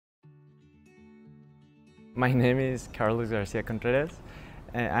My name is Carlos Garcia Contreras,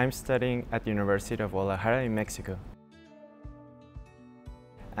 and I'm studying at the University of Guadalajara in Mexico.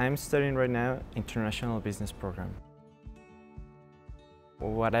 I'm studying right now International Business Program.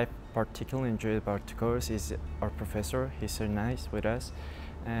 What I particularly enjoy about the course is our professor. He's so nice with us.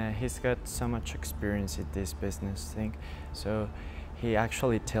 He's got so much experience in this business thing, so he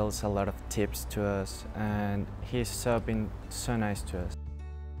actually tells a lot of tips to us, and he's been so nice to us.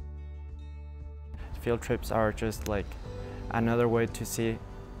 Field trips are just like another way to see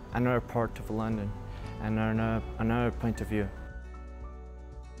another part of London and another point of view.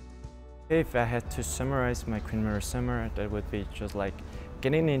 If I had to summarize my Queen Mary summer, that would be just like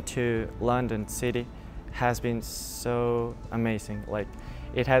getting into London city has been so amazing. Like,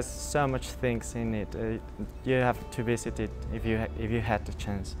 it has so much things in it. You have to visit it if you had the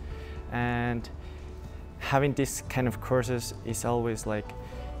chance. And having this kind of courses is always like,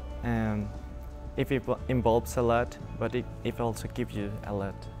 if it involves a lot, but it also gives you a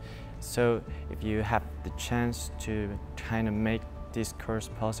lot. So if you have the chance to kind of make this course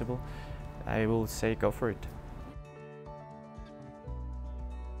possible, I will say go for it.